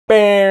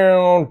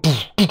The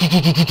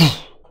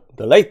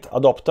late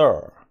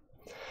adopter.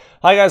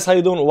 Hi guys, how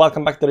you doing?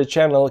 Welcome back to the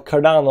channel.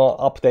 Cardano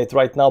update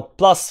right now,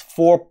 plus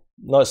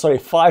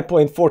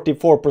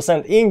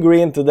 5.44% in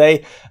green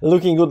today,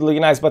 looking good,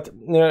 looking nice. But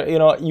you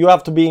know, you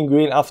have to be in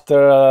green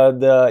after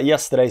the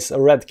yesterday's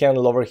red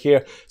candle over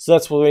here, so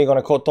that's what we're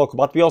gonna talk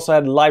about. We also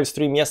had a live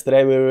stream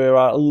yesterday where we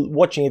were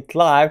watching it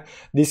live.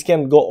 This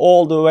can go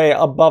all the way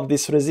above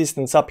this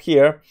resistance up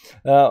here,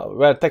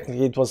 where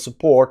technically it was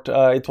support.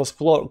 It was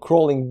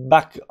crawling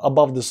back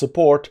above the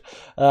support,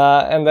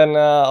 and then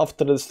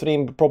after the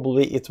stream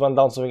probably it went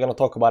down, so we're gonna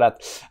talk about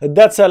that.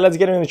 That said, let's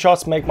get into the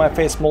charts, make my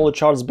face smaller,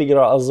 charts bigger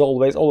as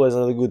always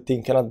a good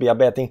thing, cannot be a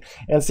bad thing,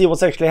 and see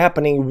what's actually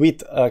happening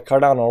with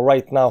Cardano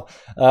right now.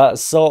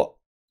 So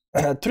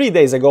 3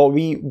 days ago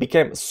we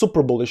became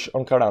super bullish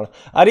on Cardano.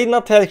 I did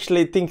not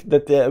actually think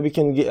that we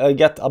can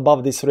get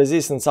above this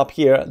resistance up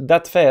here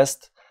that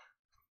fast.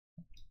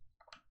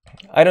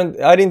 I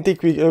didn't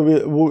think we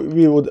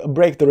would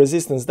break the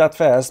resistance that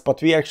fast,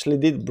 but we actually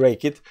did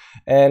break it,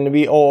 and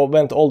we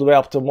went all the way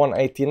up to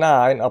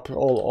 189,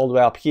 all the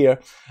way up here,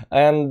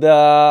 and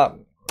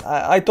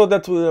I thought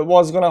that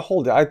was gonna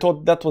hold it. I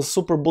thought that was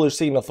super bullish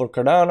signal for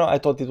Cardano. I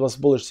thought it was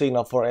bullish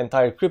signal for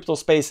entire crypto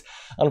space.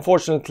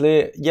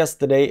 Unfortunately,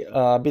 yesterday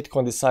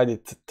Bitcoin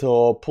decided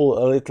to pull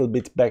a little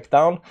bit back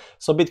down.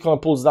 So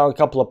Bitcoin pulls down a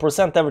couple of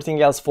percent, everything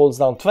else falls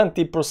down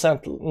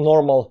 20%,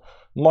 normal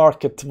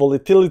market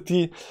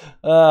volatility,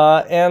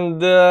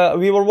 and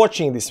we were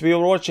watching this,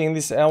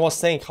 and I was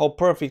saying how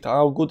perfect,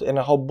 how good and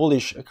how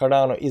bullish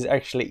Cardano is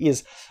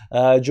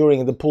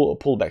during the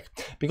pullback,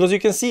 because you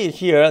can see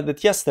here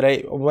that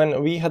yesterday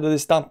when we had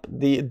this dump,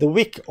 the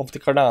wick of the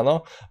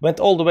Cardano went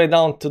all the way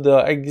down to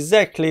the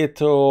exactly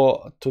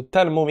to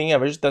 10 moving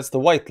average. That's the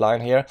white line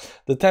here,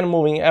 the 10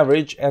 moving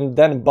average, and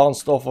then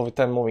bounced off of a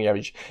 10 moving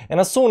average, and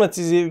as soon as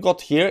it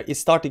got here it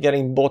started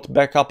getting bought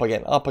back up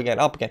again.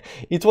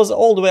 It was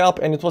all the way up,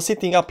 and it was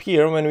sitting up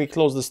here when we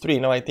closed the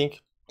stream, I think,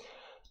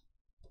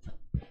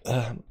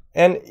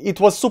 and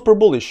it was super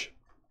bullish.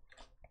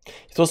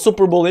 It was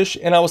super bullish,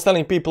 and I was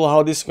telling people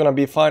how this is gonna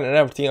be fine and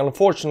everything.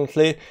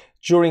 Unfortunately,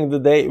 during the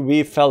day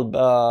we fell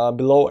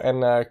below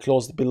and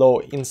closed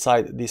below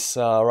inside this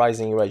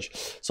rising wedge.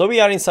 So we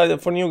are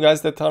inside. For you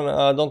guys that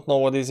don't know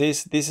what this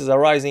is a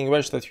rising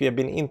wedge that we have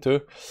been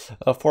into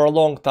for a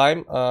long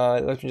time.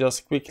 Let me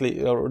just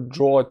quickly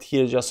draw it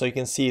here just so you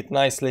can see it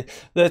nicely.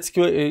 That's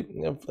good.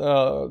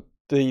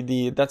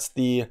 That's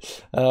the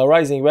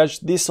rising wedge.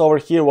 This over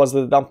here was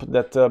the dump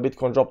that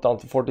Bitcoin dropped down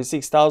to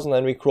 46,000,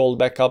 and we crawled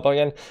back up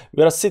again.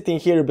 We are sitting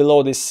here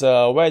below this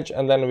wedge,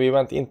 and then we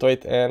went into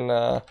it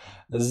and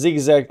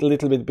zigzagged a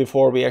little bit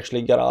before we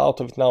actually got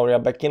out of it. Now we are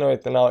back into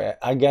it, and now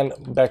again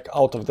back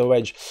out of the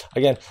wedge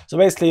again. So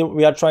basically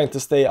we are trying to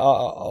stay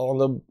on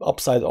the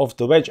upside of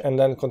the wedge and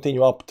then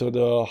continue up to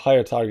the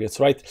higher targets,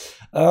 right?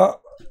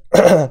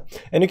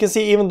 And you can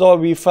see, even though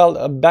we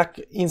fell back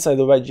inside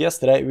the wedge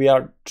yesterday, we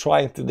are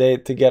trying today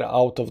to get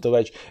out of the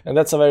wedge, and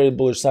that's a very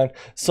bullish sign.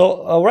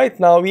 So right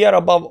now we are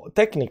above,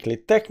 technically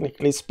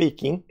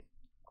speaking,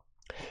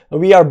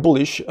 we are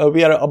bullish.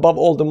 We are above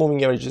all the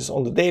moving averages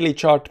on the daily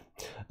chart.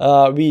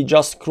 We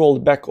just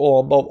crawled back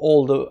above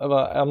all the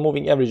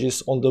moving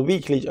averages on the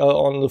weekly,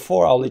 on the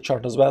 4-hourly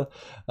chart as well.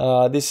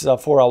 This is a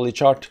 4-hourly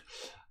chart.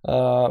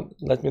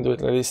 Let me do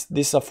it like this.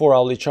 This is a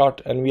 4-hourly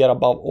chart, and we are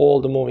above all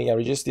the moving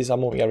averages. These are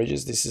moving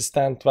averages. This is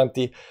 10,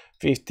 20,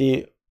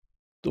 50,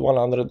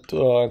 100,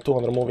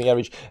 200 moving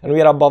average, and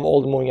we are above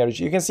all the moving average.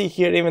 You can see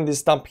here, even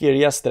this dump here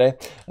yesterday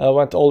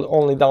went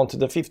only down to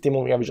the 50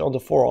 moving average on the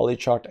 4-hourly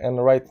chart,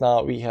 and right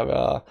now we have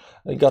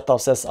got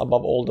ourselves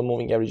above all the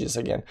moving averages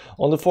again.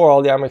 On the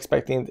 4-hourly, I'm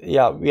expecting,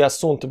 yeah, we are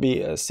soon to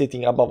be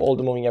sitting above all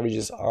the moving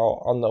averages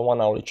on the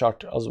 1-hourly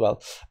chart as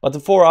well. But the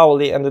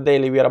 4-hourly and the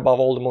daily, we are above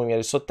all the moving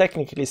averages. So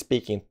technically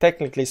speaking,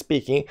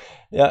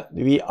 yeah,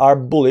 we are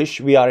bullish.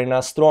 We are in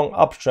a strong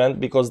uptrend,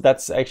 because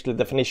that's actually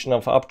the definition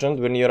of uptrend,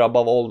 when you're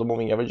above all the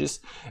moving averages,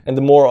 and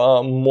the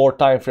more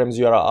time frames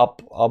you are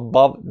up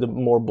above, the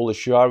more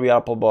bullish you are. We are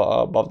up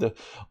above the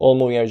all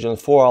moving average on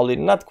the 4-hourly,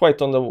 not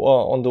quite on the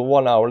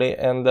 1-hourly,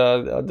 and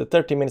the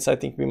 30 minutes. I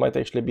think we might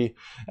actually be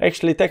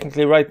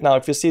technically right now,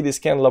 if you see this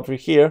candle over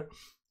here,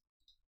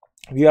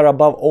 we are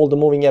above all the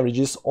moving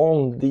averages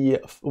on the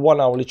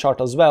 1-hourly chart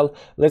as well.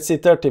 Let's see,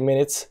 30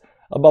 minutes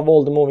above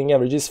all the moving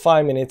averages,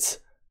 5 minutes.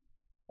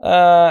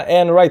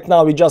 And right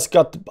now we just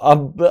got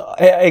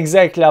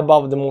exactly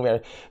above the moving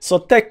average. So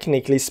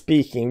technically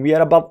speaking, we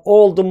are above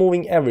all the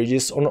moving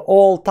averages on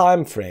all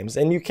time frames,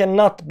 and you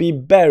cannot be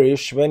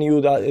bearish when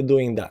you are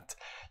doing that.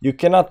 You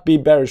cannot be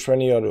bearish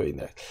when you are doing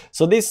that.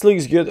 So this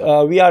looks good.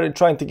 We are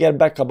trying to get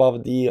back above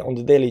on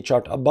the daily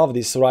chart, above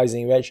this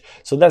rising wedge.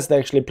 So that's the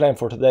actually plan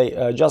for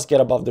today. Just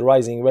get above the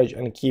rising wedge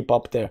and keep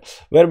up there.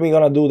 Whether we're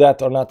gonna do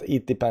that or not,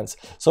 it depends.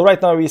 So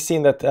right now we've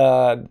seen that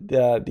the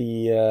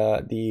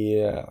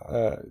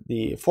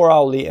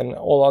 4-hourly and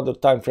all other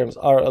time frames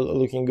are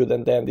looking good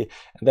and dandy,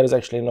 and there is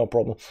actually no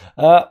problem.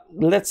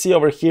 Let's see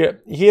over here.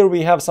 Here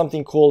we have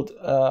something called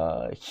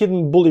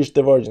hidden bullish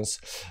divergence.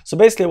 So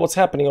basically what's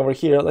happening over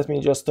here, let me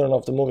just just turn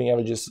off the moving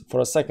averages for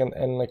a second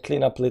and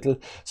clean up a little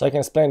so I can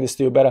explain this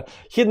to you better.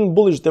 Hidden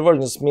bullish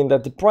divergence mean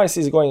that the price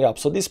is going up.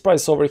 So this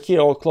price over here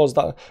all closed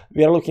down.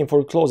 We are looking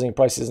for closing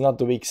prices, not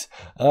the wicks.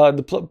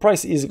 The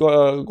price is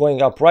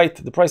going up, right?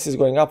 The price is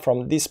going up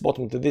from this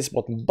bottom to this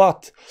bottom,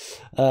 but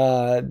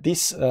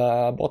this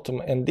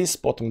bottom and this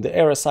bottom, the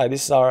RSI,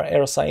 this is our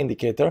RSI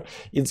indicator,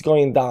 it's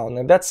going down,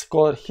 and that's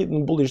called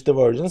hidden bullish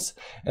divergence.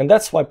 And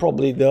that's why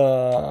probably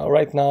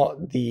right now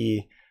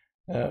the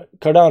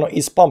Cardano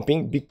is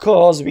pumping,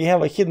 because we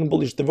have a hidden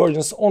bullish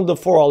divergence on the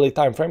 4-hourly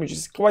time frame, which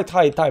is quite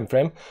high time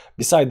frame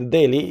beside the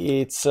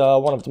daily. It's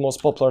one of the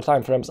most popular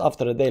time frames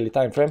after the daily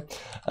time frame,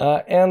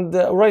 and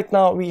right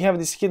now we have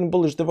this hidden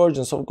bullish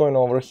divergence of going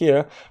over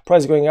here,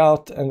 price going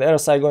out and the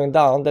RSI going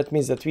down. That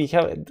means that we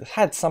have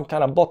had some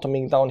kind of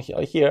bottoming down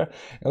here,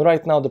 and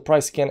right now the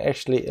price can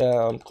actually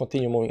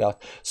continue moving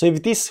out. So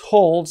if this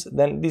holds,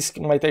 then this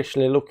might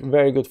actually look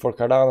very good for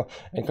Cardano,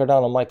 and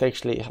Cardano might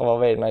actually have a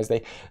very nice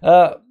day.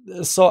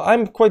 So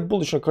I'm quite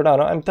bullish on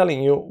Cardano. I'm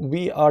telling you,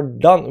 we are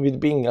done with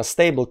being a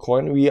stable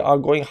coin. We are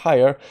going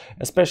higher,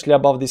 especially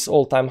above this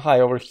all-time high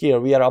over here.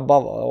 We are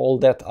above all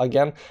that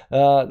again.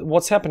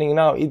 What's happening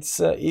now,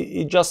 it's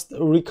just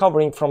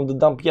recovering from the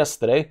dump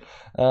yesterday.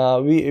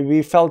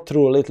 We fell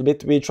through a little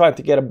bit. We tried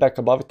to get it back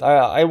above it.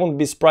 I wouldn't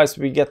be surprised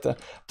if we get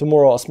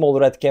tomorrow a small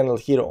red candle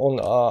here on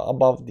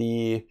above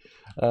the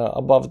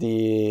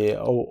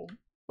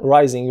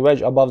rising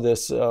wedge above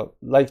this,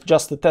 like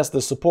just to test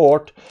the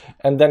support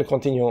and then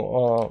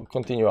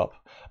continue up.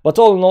 But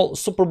all in all,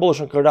 super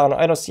bullish on Cardano.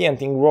 I don't see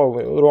anything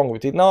wrong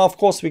with it. Now, of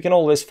course, we can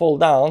always fall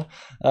down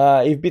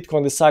if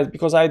Bitcoin decides,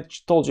 because I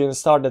told you in the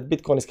start that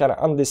Bitcoin is kind of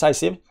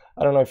undecisive.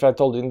 I don't know if I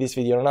told you in this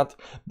video or not,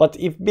 but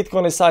if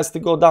Bitcoin decides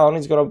to go down,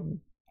 it's gonna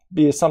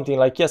be something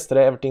like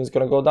yesterday, everything's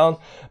gonna go down.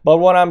 But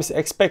what I'm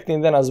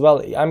expecting then as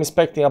well, I'm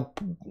expecting a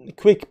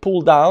quick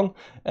pull down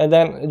and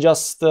then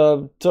just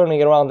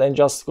turning around and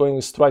just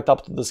going straight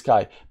up to the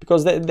sky,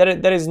 because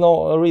there is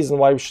no reason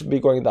why we should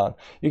be going down.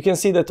 You can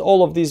see that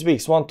all of these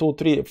weeks, 1, 2,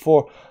 3,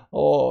 4,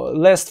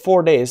 last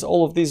 4 days,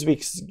 all of these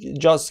weeks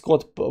just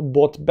got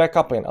bought back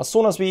up in. As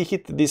soon as we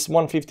hit this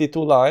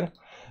 152 line,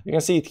 you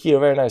can see it here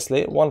very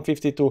nicely,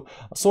 152.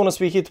 As soon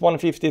as we hit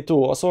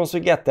 152, as soon as we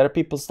get there,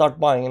 people start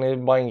buying,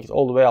 and buying it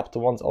all the way up to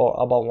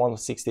about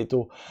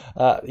 162.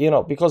 You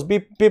know, because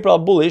people are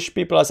bullish.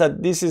 People have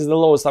said this is the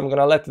lowest, I'm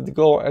gonna let it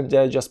go, and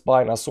they're just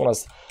buying as soon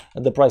as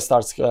the price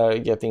starts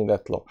getting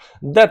that low.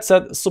 That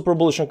said, super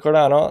bullish on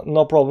Cardano,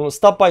 no problem.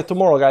 Stop by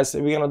tomorrow, guys.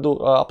 We're gonna do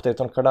an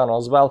update on Cardano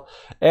as well,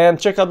 and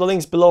check out the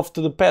links below to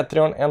the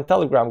Patreon and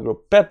Telegram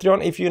group.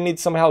 Patreon, if you need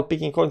some help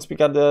picking coins, we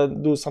gotta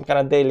do some kind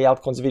of daily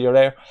altcoins video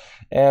there.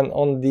 And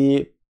on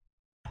the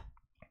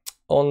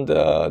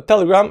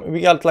Telegram,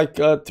 we got like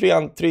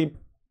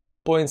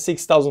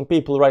 3.6 thousand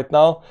people right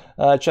now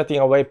chatting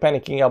away,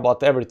 panicking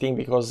about everything,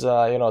 because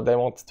you know, they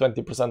want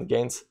 20%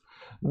 gains.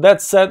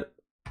 That said,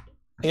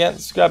 again,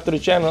 subscribe to the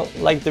channel,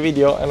 like the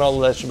video, and all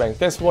that shebang.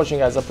 Thanks for watching,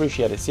 guys.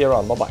 Appreciate it. See you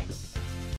around. Bye bye.